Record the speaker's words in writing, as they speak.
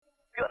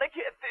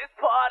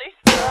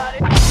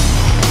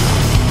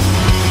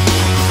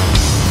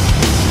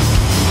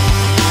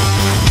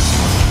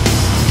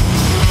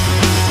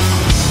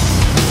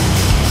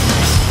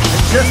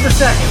a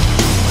second.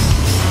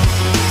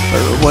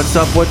 What's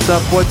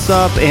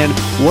up, and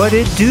what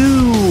it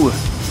do?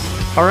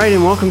 All right,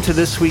 and welcome to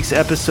this week's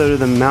episode of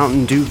the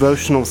Mountain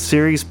Devotional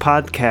Series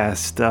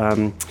podcast.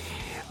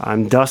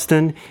 I'm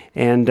Dustin,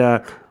 and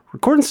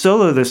recording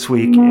solo this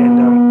week, and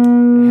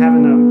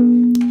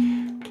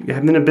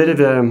having a bit of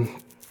a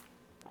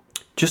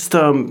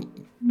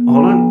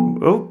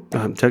hold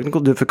on.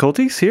 Technical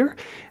difficulties here.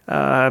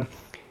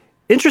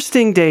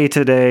 Interesting day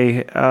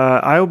today.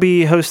 I'll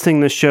be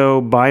hosting the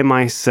show by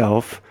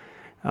myself.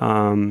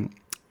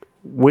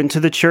 Went to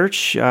the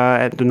church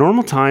at the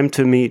normal time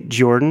to meet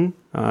Jordan.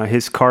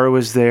 His car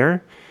was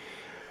there.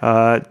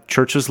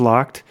 Church was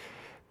locked.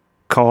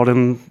 Called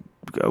him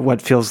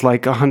what feels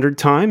like 100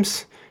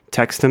 times.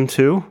 Text him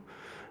too.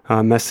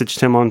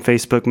 Messaged him on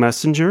Facebook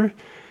Messenger.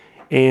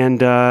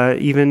 And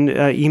even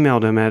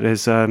emailed him at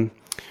his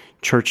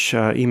church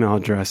email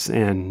address,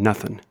 and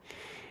nothing.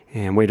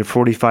 And waited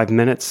 45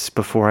 minutes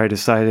before I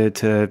decided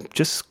to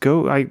just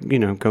go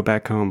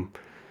back home.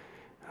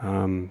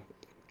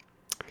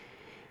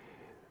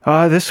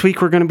 This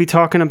week we're going to be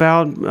talking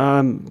about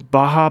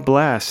Baja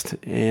Blast,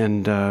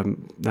 and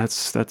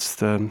that's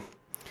the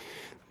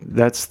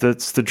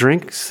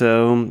drink.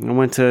 So I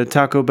went to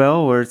Taco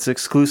Bell where it's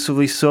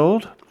exclusively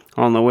sold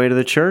on the way to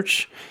the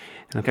church.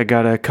 I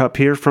got a cup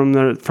here from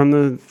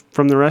the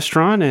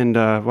restaurant, and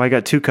I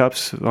got 2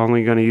 cups. I'm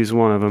only going to use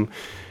one of them,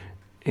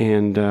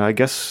 and I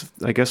guess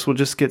we'll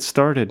just get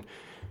started.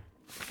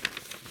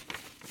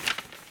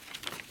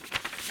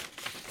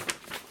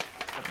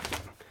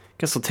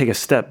 Guess I'll take a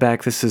step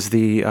back. This is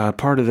the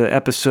part of the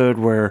episode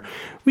where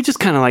we just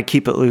kind of like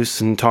keep it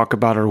loose and talk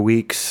about our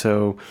week.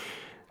 So,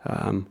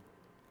 not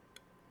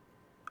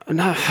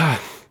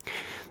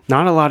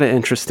a lot of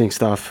interesting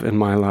stuff in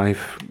my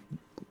life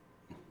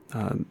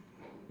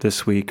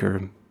this week,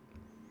 or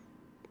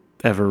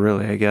ever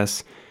really, I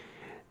guess.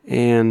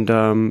 And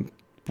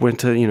went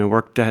to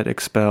worked at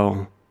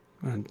Expel,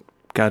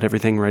 got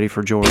everything ready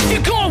for Jordan.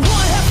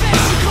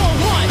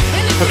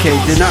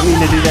 Okay, did not mean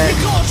to do that.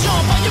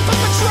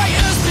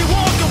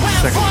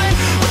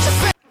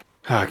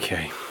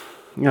 Okay.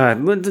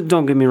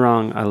 Don't get me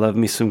wrong. I love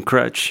me some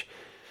Crutch.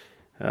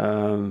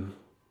 But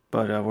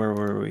where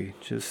were we?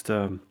 Just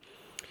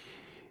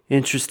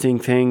interesting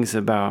things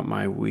about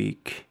my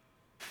week.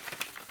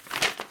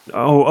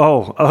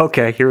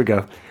 Okay. Here we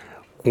go.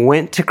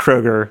 Went to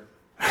Kroger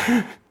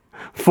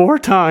 4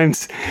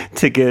 times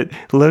to get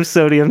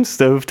low-sodium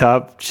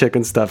stovetop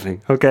chicken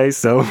stuffing. Okay,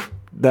 so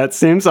that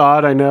seems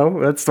odd. I know.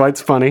 That's why it's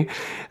funny.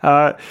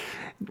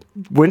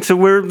 Went to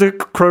where the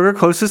Kroger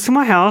closest to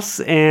my house,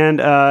 and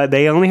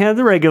they only had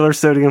the regular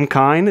sodium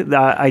kind.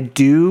 I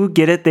do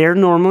get it there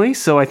normally,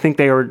 so I think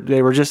they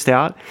were just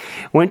out.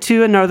 Went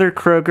to another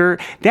Kroger.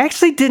 They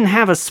actually didn't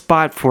have a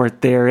spot for it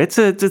there. It's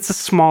a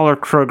smaller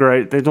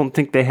Kroger. I don't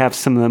think they have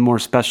some of the more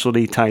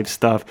specialty type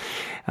stuff.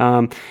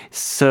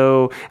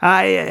 So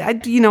I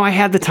had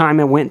the time.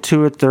 I went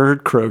to a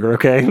third Kroger.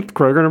 Okay,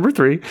 Kroger number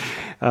 3.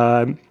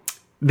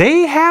 They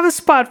have a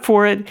spot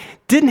for it,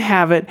 didn't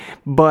have it,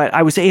 but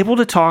I was able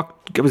to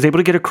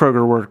get a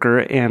Kroger worker,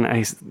 and I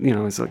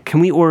was like, can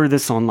we order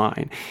this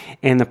online?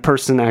 And the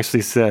person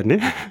actually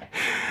said,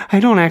 I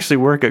don't actually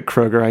work at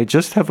Kroger, I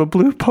just have a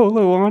blue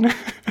polo on.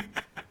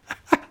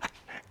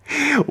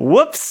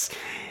 Whoops.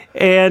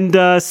 And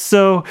but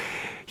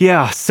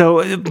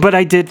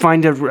I did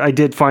find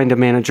a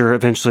manager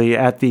eventually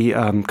at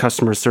the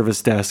customer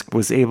service desk,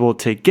 was able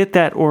to get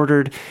that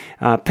ordered,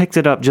 picked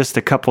it up just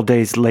a couple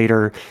days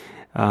later,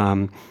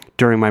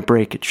 during my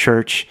break at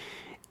church.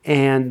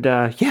 And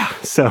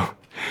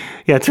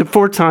it took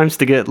 4 times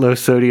to get low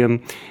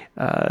sodium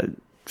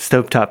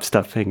stovetop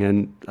stuffing.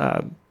 And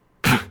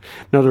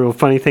another real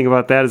funny thing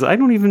about that is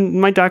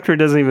my doctor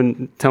doesn't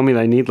even tell me that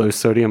I need low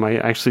sodium. I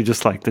actually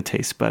just like the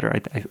taste better.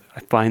 I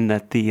find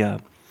that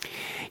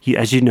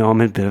as you know,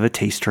 I'm a bit of a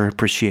taster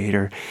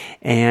appreciator,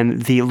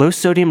 and the low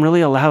sodium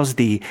really allows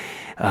the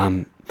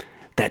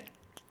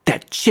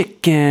that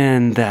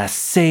chicken, the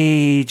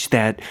sage,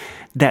 that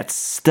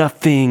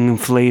stuffing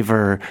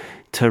flavor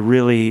to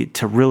really,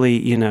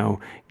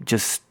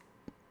 just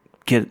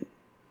get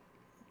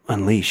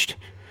unleashed.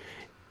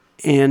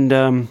 And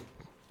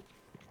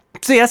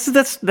so yeah, so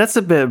that's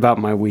a bit about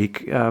my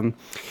week. I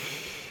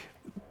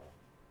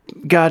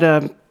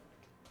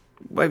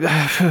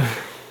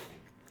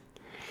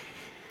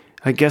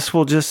guess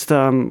we'll just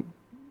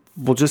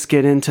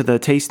get into the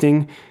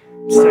tasting.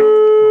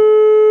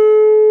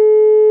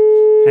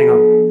 Hang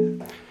on.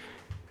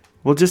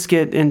 We'll just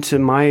get into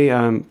my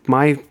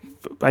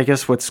I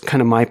guess what's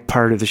kind of my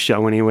part of the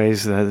show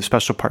anyways. The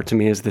special part to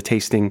me is the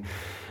tasting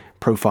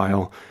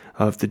profile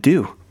of the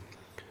dew.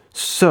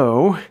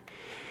 So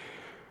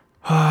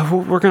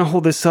we're going to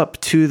hold this up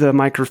to the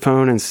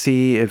microphone and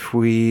see if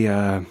we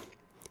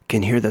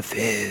can hear the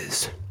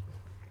fizz.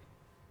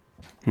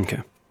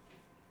 Okay.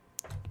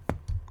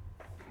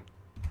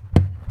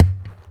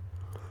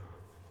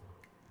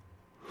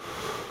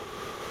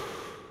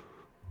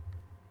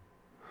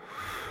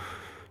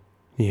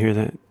 You hear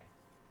that?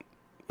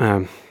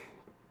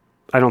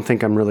 I don't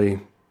think I'm really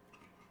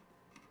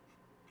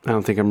I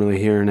don't think I'm really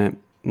hearing it.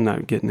 I'm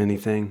not getting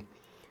anything.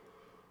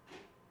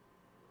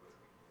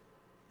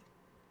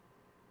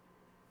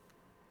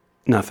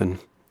 Nothing.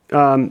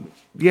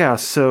 Yeah,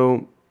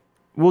 so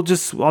I'll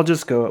just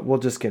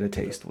get a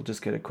taste. We'll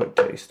just get a quick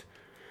taste.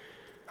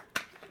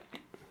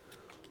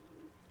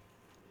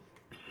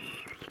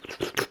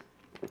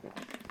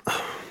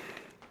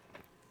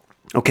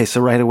 Okay,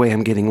 so right away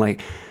I'm getting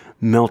like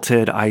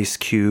melted ice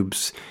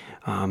cubes,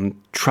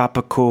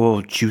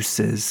 tropical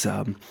juices,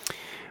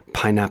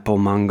 pineapple,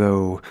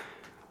 mango,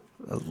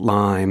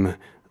 lime,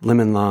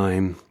 lemon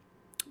lime,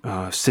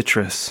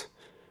 citrus,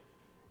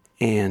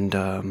 and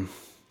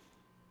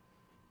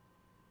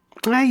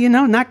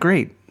not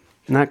great.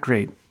 Not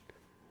great.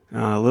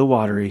 A little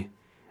watery.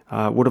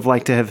 Would have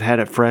liked to have had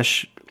it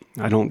fresh.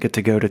 I don't get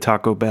to go to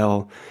Taco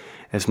Bell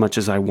as much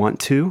as I want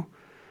to.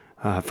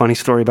 Funny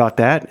story about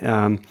that.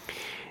 I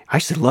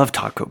actually love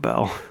Taco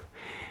Bell.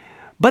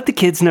 But the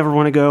kids never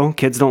want to go.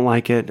 Kids don't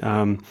like it.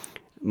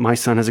 My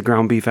son has a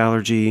ground beef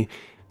allergy.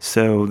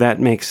 So that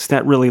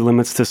really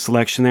limits the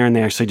selection there. And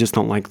they actually just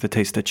don't like the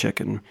taste of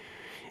chicken.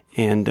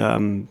 And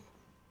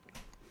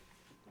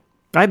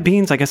I have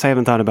beans. I guess I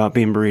haven't thought about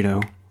bean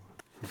burrito.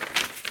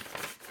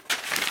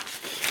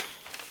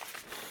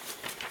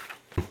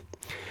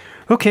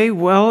 Okay,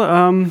 well,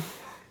 all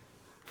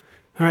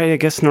right, I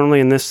guess normally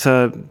in this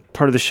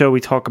part of the show we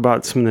talk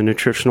about some of the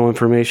nutritional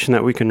information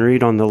that we can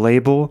read on the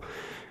label.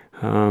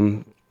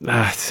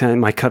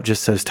 My cup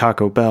just says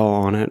Taco Bell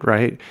on it,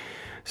 right?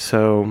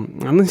 So I'm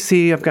going to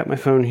see, I've got my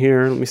phone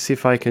here. Let me see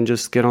if I can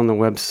just get on the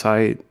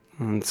website.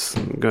 Let's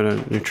go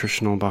to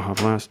Nutritional Baja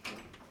Blast.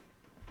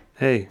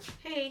 Hey.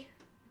 Hey.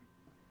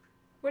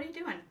 What are you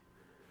doing?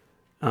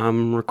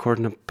 I'm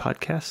recording a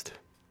podcast.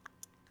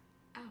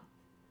 Oh.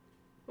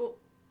 Well,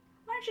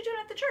 why aren't you doing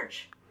it at the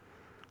church?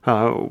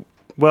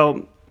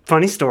 Well,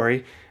 funny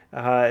story.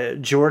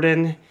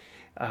 Jordan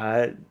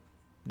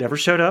never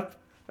showed up.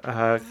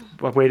 I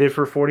waited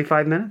for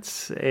 45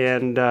 minutes,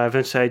 and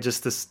eventually I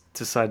just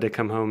decided to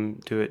come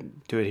home, do it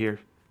here.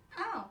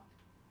 Oh.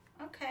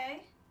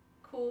 Okay.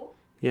 Cool.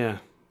 Yeah.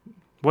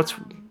 What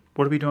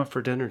are we doing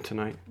for dinner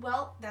tonight?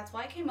 Well, that's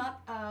why I came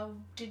up.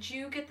 Did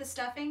you get the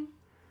stuffing?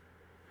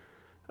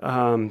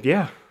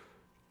 Yeah.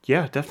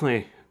 Yeah,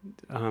 definitely.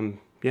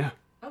 Yeah.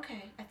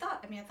 Okay. I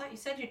thought you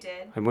said you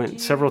did. I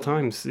went several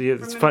times. Yeah,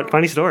 it's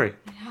funny story.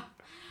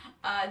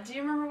 Yeah. Do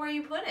you remember where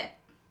you put it?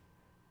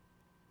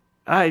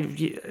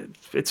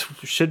 It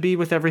should be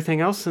with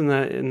everything else in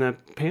the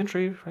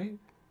pantry, right?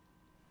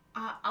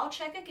 I'll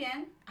check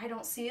again. I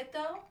don't see it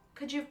though.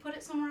 Could you have put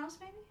it somewhere else,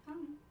 maybe? I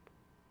don't know.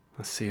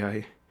 Let's see.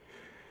 I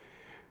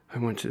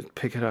went to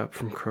pick it up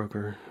from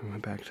Kroger and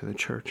went back to the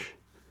church.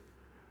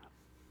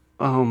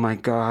 Oh my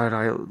God!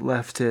 I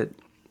left it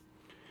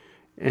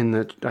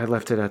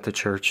at the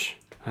church.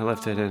 I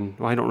left it in.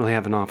 Well, I don't really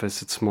have an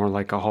office. It's more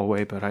like a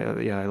hallway. But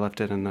I left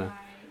it in the. Right.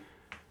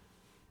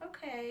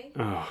 Okay.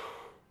 Oh.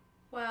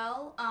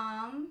 Well,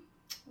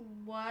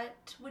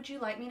 what would you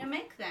like me to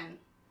make then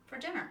for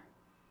dinner?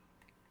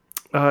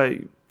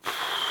 Anything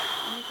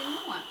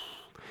you want?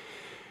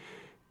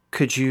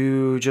 Could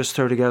you just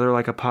throw together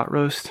like a pot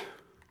roast?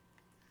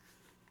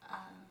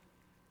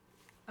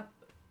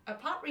 A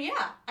pot?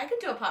 Yeah, I can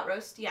do a pot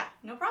roast. Yeah,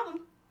 no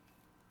problem.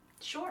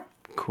 Sure.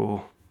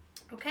 Cool.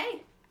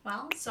 Okay.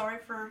 Well, sorry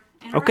for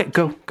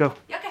interrupting. Okay, go.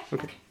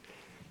 Okay.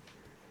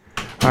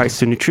 All right,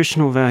 so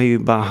nutritional value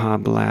Baja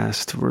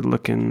Blast. We're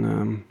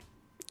looking.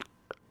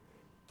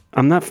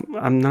 I'm not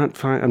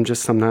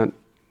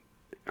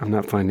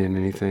finding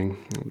anything.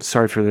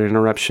 Sorry for the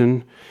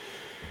interruption.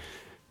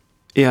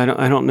 Yeah,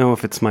 I don't know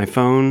if it's my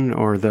phone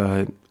or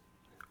the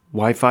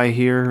Wi-Fi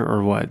here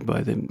or what,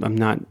 but I'm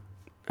not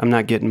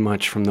getting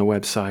much from the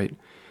website.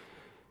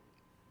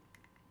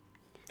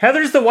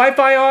 Heather's the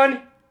Wi-Fi on?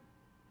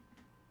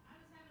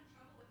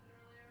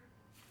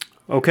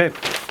 Okay.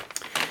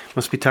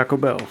 Must be Taco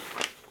Bell.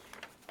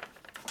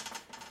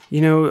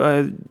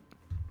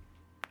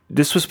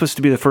 This was supposed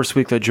to be the first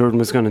week that Jordan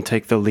was going to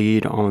take the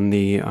lead on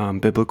the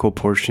biblical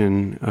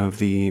portion of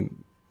the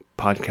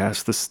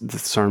podcast, the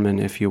sermon,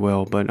 if you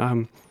will. But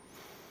I'll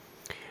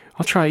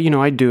try.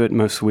 I do it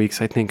most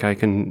weeks. I think I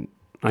can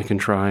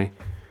try.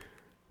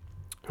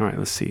 All right,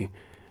 let's see.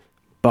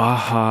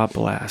 Baja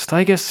Blast.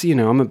 I guess,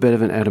 I'm a bit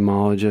of an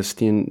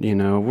etymologist.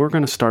 We're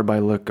going to start by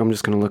I'm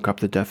just going to look up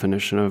the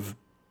definition of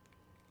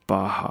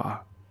Baja.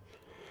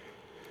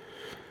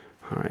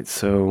 All right,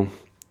 so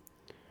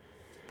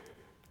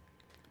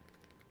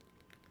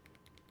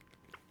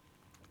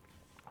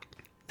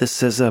this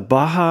says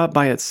Baja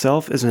by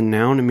itself is a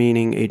noun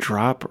meaning a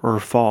drop or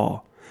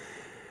fall.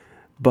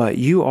 But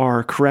you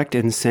are correct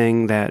in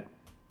saying that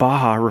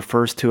Baja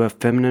refers to a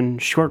feminine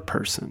short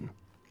person.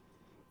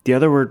 The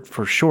other word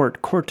for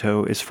short,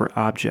 corto, is for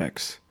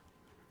objects.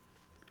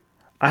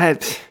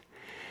 That's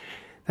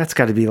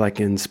got to be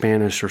like in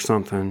Spanish or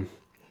something.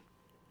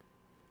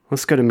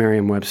 Let's go to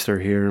Merriam-Webster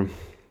here.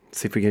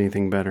 See if we get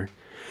anything better.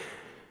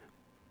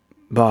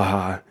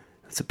 Baja.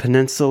 It's a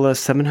peninsula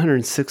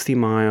 760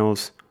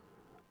 miles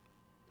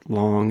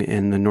long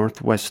in the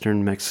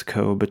northwestern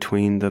Mexico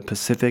between the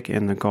Pacific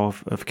and the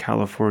Gulf of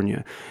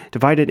California,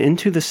 divided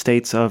into the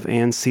states of,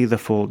 and see the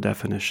full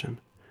definition.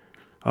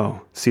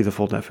 Oh, see the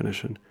full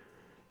definition.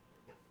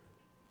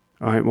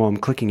 All right, well, I'm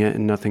clicking it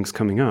and nothing's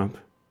coming up.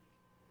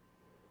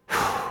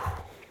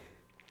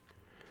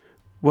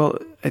 Well,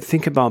 I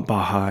think about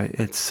Baja.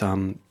 It's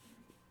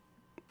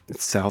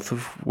south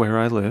of where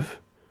I live.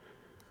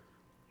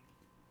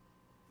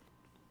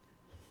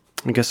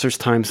 I guess there's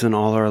times in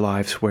all our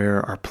lives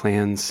where our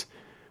plans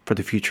for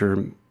the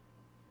future,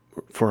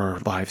 for our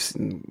lives,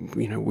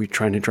 we're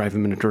trying to drive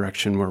them in a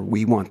direction where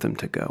we want them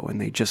to go,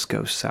 and they just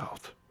go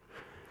south.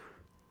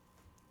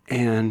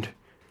 And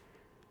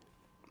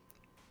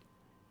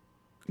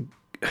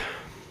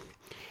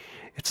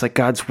it's like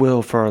God's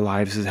will for our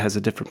lives has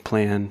a different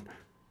plan.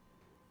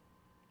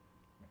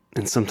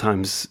 And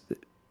sometimes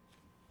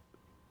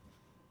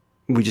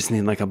we just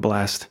need like a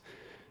blast.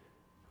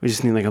 We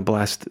just need like a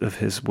blast of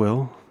His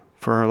will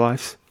for our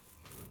lives.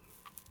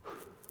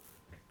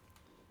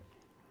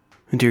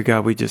 And dear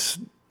God, we just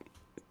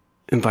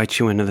invite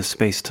you into the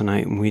space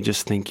tonight, and we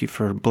just thank you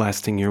for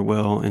blasting your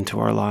will into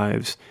our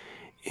lives.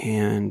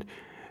 And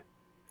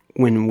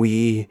when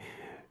we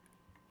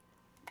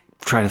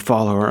try to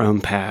follow our own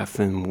path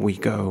and we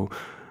go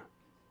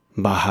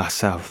Baja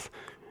South,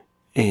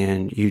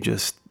 and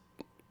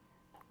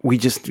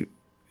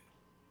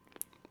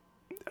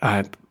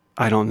I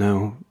don't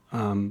know.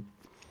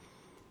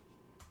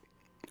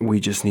 We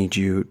just need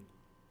you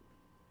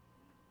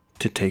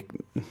to take.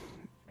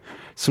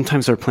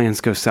 Sometimes our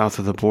plans go south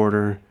of the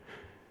border.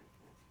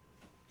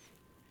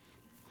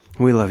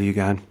 We love you,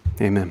 God.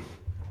 Amen.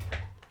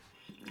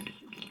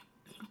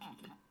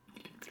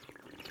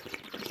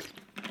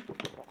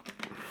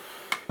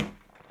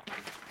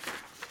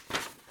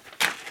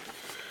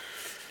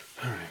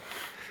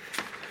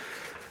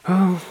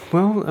 Oh,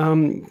 well,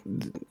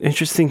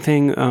 interesting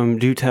thing,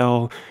 do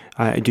tell,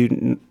 I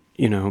do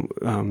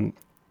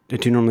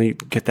normally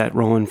get that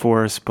rolling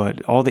for us,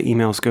 but all the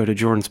emails go to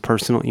Jordan's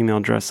personal email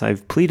address.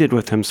 I've pleaded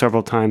with him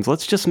several times,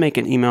 let's just make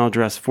an email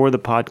address for the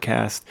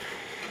podcast.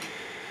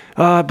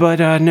 But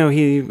no,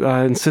 he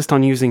insists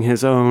on using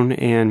his own,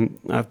 and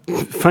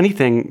funny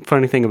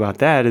thing about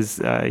that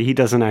is he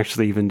doesn't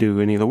actually even do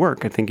any of the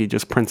work. I think he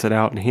just prints it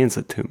out and hands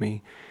it to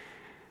me.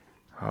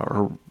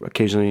 Or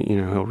occasionally,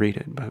 he'll read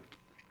it, but...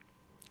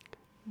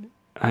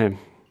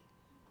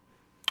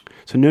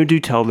 So no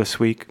do tell this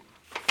week.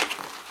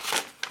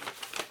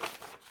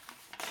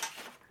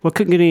 Well,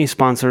 couldn't get any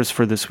sponsors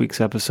for this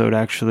week's episode,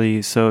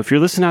 actually. So if you're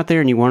listening out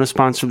there and you want to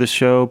sponsor the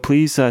show,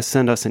 please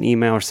send us an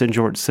email or send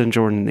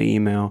Jordan the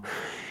email.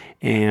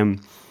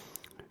 And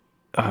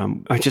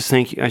I just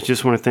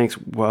want to thank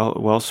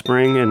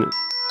Wellspring and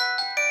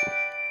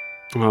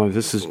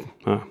this is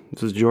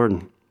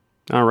Jordan.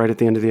 Right at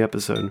the end of the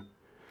episode.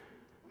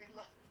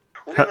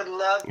 We would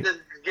love to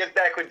get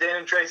back with Dan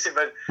and Tracy,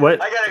 but what?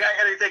 I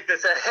gotta take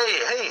this.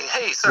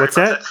 Hey, sorry. What's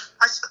that?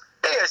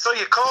 I saw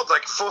you called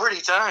like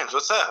 40 times.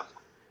 What's up?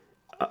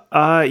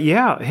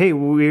 Yeah. Hey,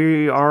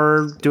 we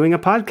are doing a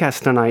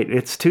podcast tonight.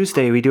 It's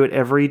Tuesday. We do it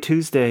every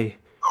Tuesday.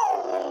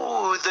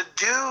 Oh, the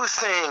do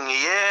thing.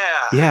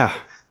 Yeah. Yeah.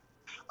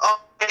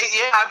 Oh,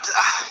 yeah.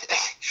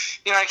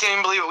 I can't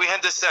even believe it. We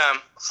had this. I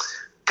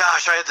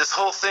had this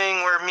whole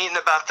thing. We're meeting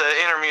about the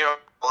intramural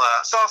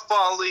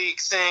softball league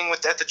thing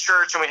at the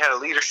church, and we had a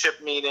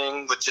leadership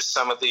meeting with just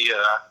some of the.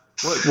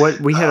 What?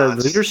 We had a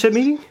leadership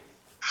meeting?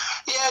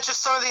 Yeah,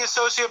 just some of the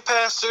associate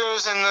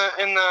pastors and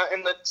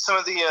some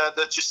of the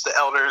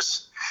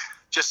elders,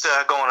 just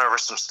going over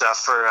some stuff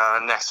for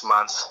next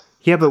month.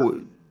 Yeah, but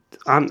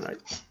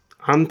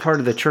I'm part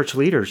of the church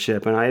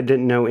leadership, and I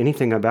didn't know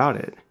anything about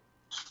it.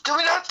 Did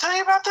we not tell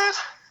you about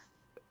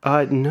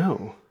that?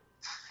 No.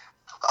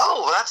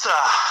 Oh,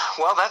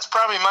 that's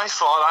probably my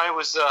fault. I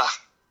was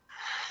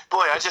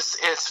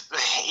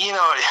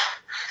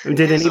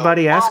Did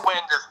anybody ask?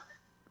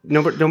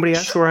 Nobody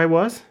asked where I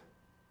was?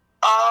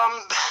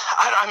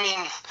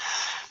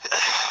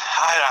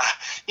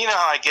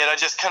 How I get. I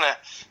just kind of,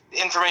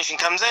 information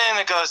comes in,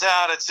 it goes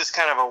out. It's just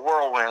kind of a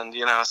whirlwind,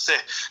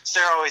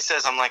 Sarah always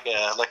says I'm like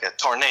a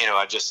tornado.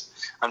 I'm just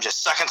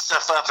sucking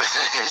stuff up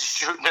and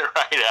shooting it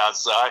right out.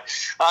 So I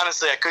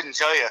couldn't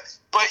tell you.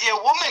 But yeah,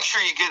 we'll make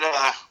sure you get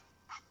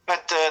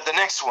at the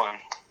next one.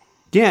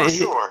 Yeah, for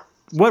sure.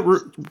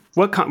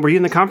 Were you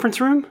in the conference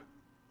room?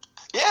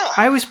 Yeah.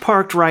 I was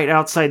parked right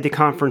outside the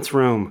conference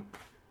room.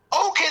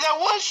 Okay, that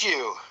was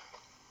you.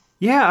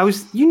 Yeah, I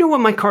was. You know what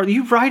my car?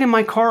 You ride in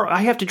my car.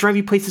 I have to drive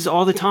you places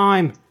all the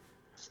time.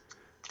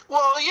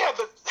 Well, yeah,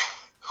 but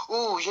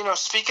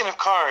speaking of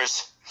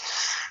cars,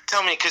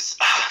 tell me, because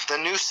the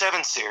new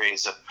 7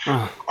 Series are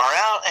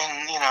out,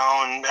 and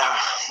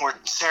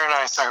Sarah and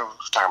I started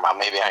talking about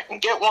maybe I can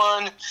get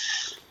one,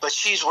 but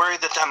she's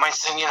worried that might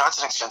send, it's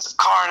an expensive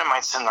car and it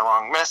might send the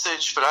wrong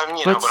message. But I'm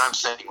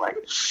saying,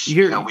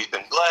 we've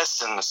been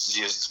blessed, and this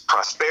is the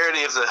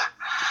prosperity of the.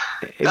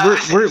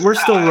 We're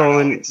still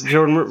rolling,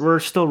 Jordan. We're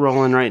still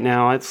rolling right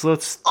now.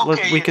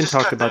 We can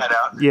talk about that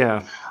out.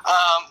 Yeah.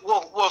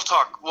 We'll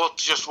talk. We'll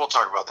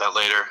talk about that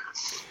later.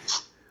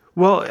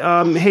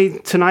 Well, hey,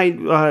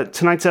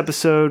 tonight's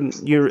episode,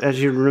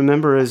 as you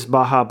remember, is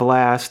Baja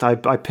Blast. I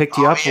picked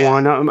you up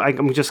one.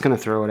 I'm just going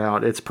to throw it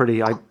out. It's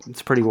pretty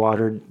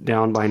watered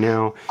down by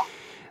now.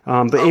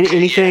 But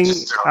anything,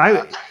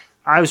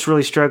 I was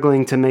really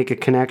struggling to make a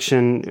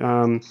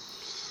connection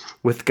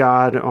with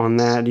God on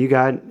that. You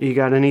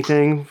got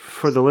anything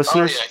for the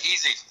listeners? Oh yeah,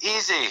 easy.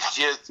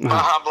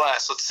 Baja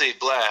Blast. Let's see,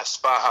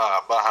 Blast,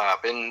 Baja,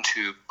 been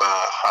to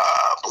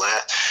Baja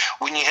Blast.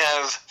 When you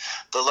have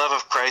the love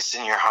of Christ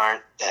in your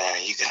heart,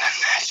 you can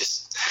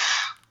just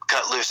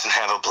cut loose and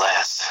have a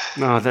blast.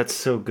 Oh, that's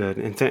so good.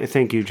 And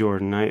thank you,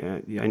 Jordan.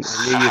 I knew you'd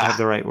have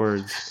the right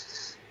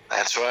words.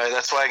 That's right.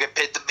 That's why I get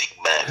paid the big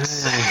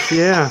bucks.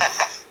 Yeah.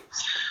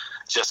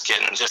 Just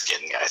kidding,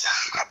 guys.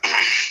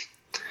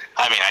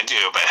 I mean, I do,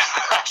 but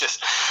I'm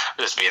just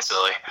being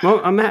silly.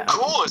 Well, I'm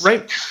cool.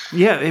 Right.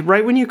 Yeah,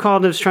 right when you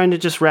called, I was trying to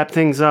just wrap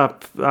things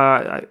up.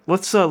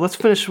 Let's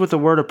finish with a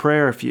word of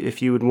prayer.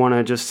 If you would want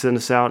to just send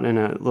us out in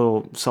a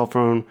little cell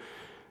phone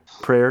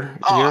prayer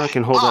here, I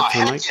can hold up to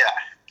the mic. Yeah.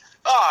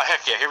 Oh,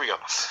 heck yeah! Here we go.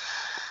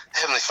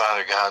 Heavenly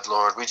Father, God,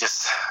 Lord, we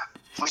just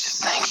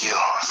thank you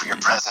for your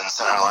presence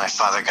in our life,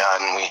 Father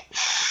God, and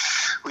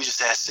we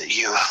just ask that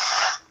you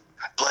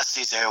bless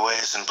these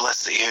airways and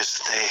bless the ears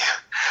that they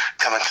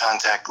come in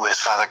contact with,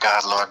 Father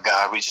God, Lord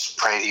God. We just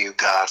pray to you,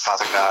 God,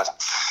 Father God.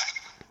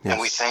 Yes.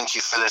 And we thank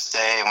you for this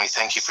day, and we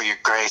thank you for your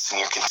grace and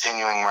your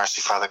continuing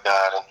mercy, Father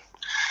God.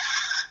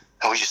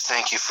 And we just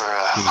thank you for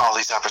all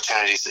these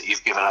opportunities that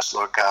you've given us,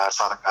 Lord God,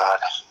 Father God.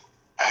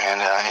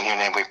 And in your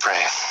name we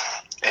pray.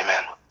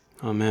 Amen.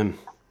 Amen.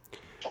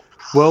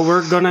 Well,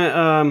 we're going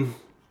to,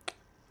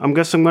 I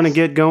guess I'm going to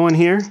get going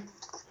here.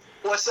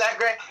 What's that,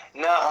 Greg?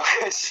 No.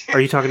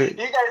 Are you talking to... You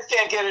guys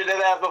can't get into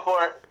that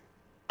before.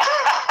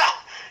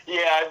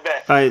 Yeah, I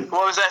bet.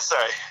 What was that?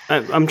 Sorry.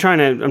 I'm trying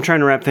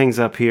to wrap things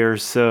up here.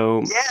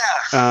 So.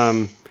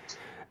 Yeah.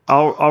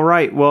 All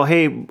right. Well,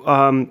 hey,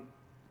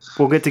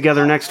 we'll get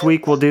together next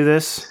week. We'll do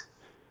this.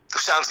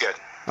 Sounds good.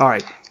 All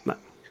right.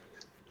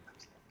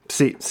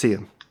 See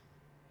you.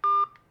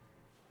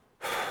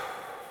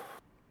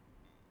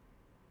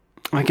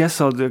 I guess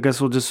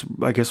we'll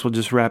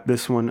just wrap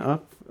this one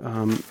up.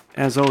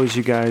 As always,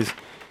 you guys,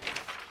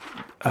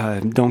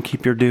 don't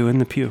keep your due in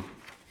the pew.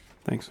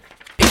 Thanks.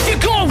 If you're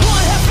going